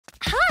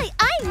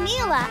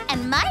Mila,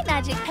 and my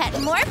magic pet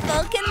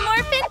Morphle can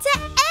morph into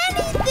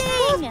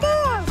anything!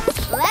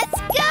 Let's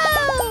go!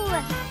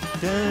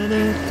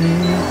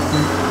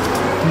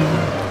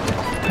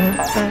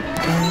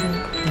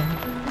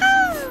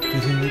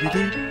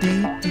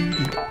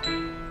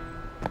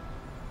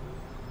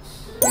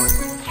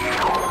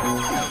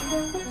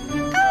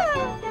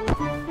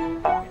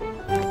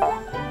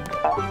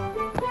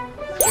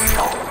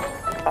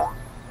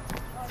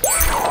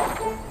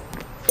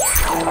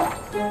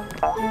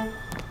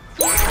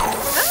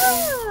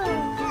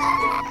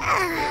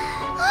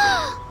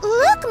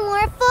 Look,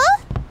 Morphle!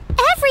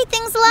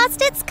 Everything's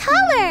lost its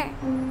color!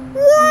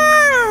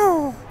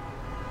 Wow!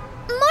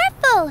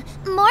 Morphle,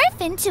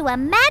 morph into a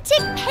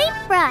magic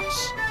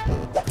paintbrush!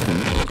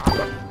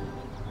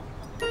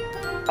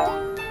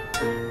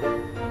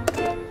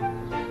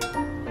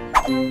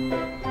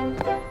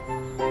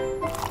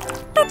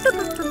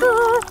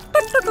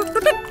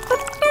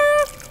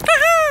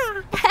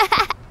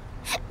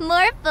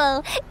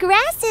 Morphle,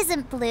 grass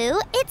isn't blue,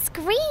 it's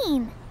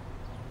green.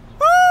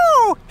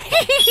 Oh!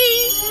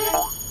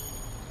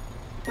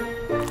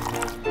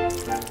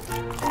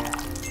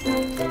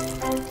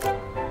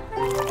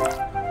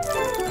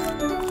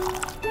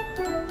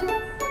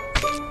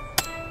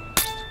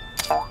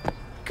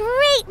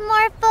 Great,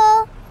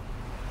 Morphle.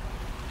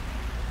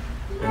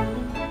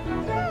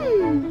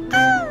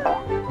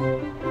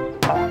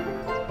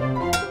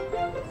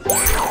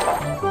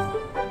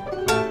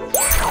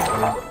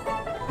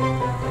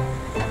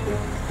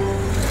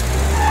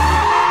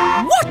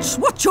 Watch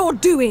what you're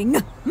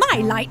doing! My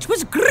light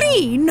was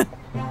green!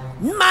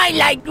 My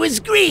light was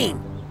green.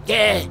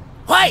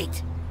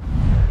 White.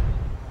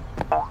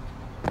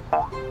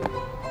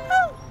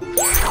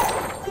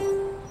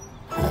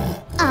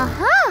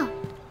 Uh-huh.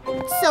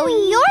 So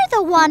you're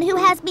the one who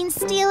has been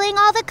stealing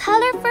all the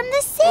color from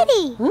the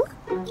city.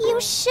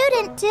 You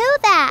shouldn't do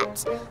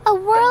that. A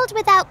world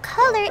without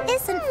color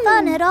isn't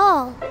fun at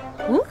all.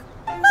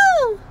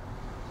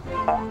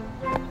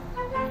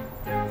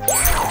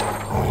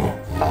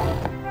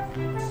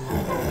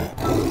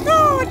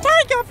 Oh,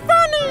 Tiger,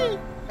 funny!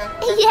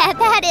 Yeah,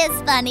 that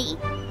is funny.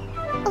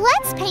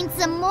 Let's paint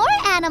some more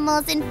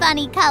animals in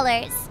funny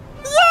colors.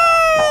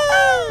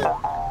 Yay!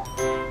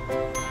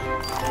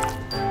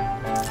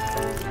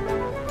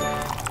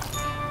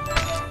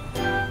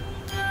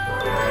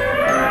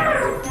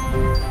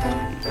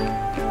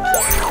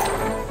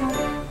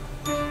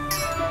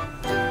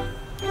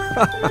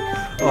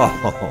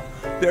 Oh,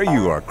 there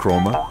you are,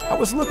 Chroma. I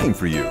was looking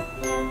for you.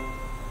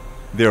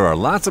 There are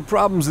lots of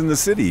problems in the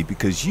city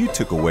because you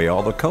took away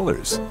all the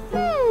colors.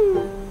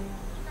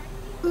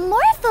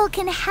 Morphle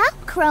can help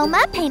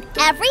Chroma paint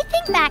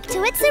everything back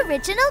to its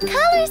original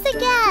colors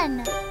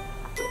again.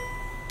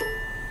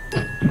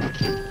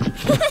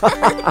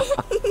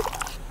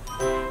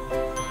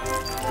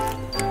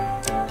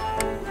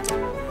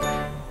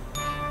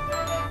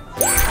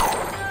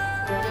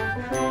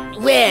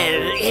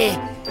 Well,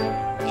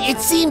 it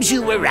seems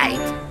you were right.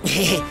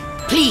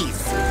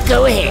 Please,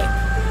 go ahead.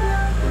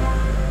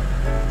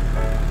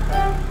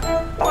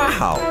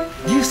 Wow,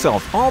 you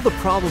solved all the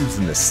problems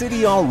in the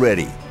city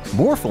already.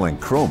 Morphle and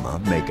Chroma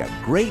make a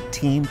great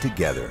team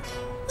together.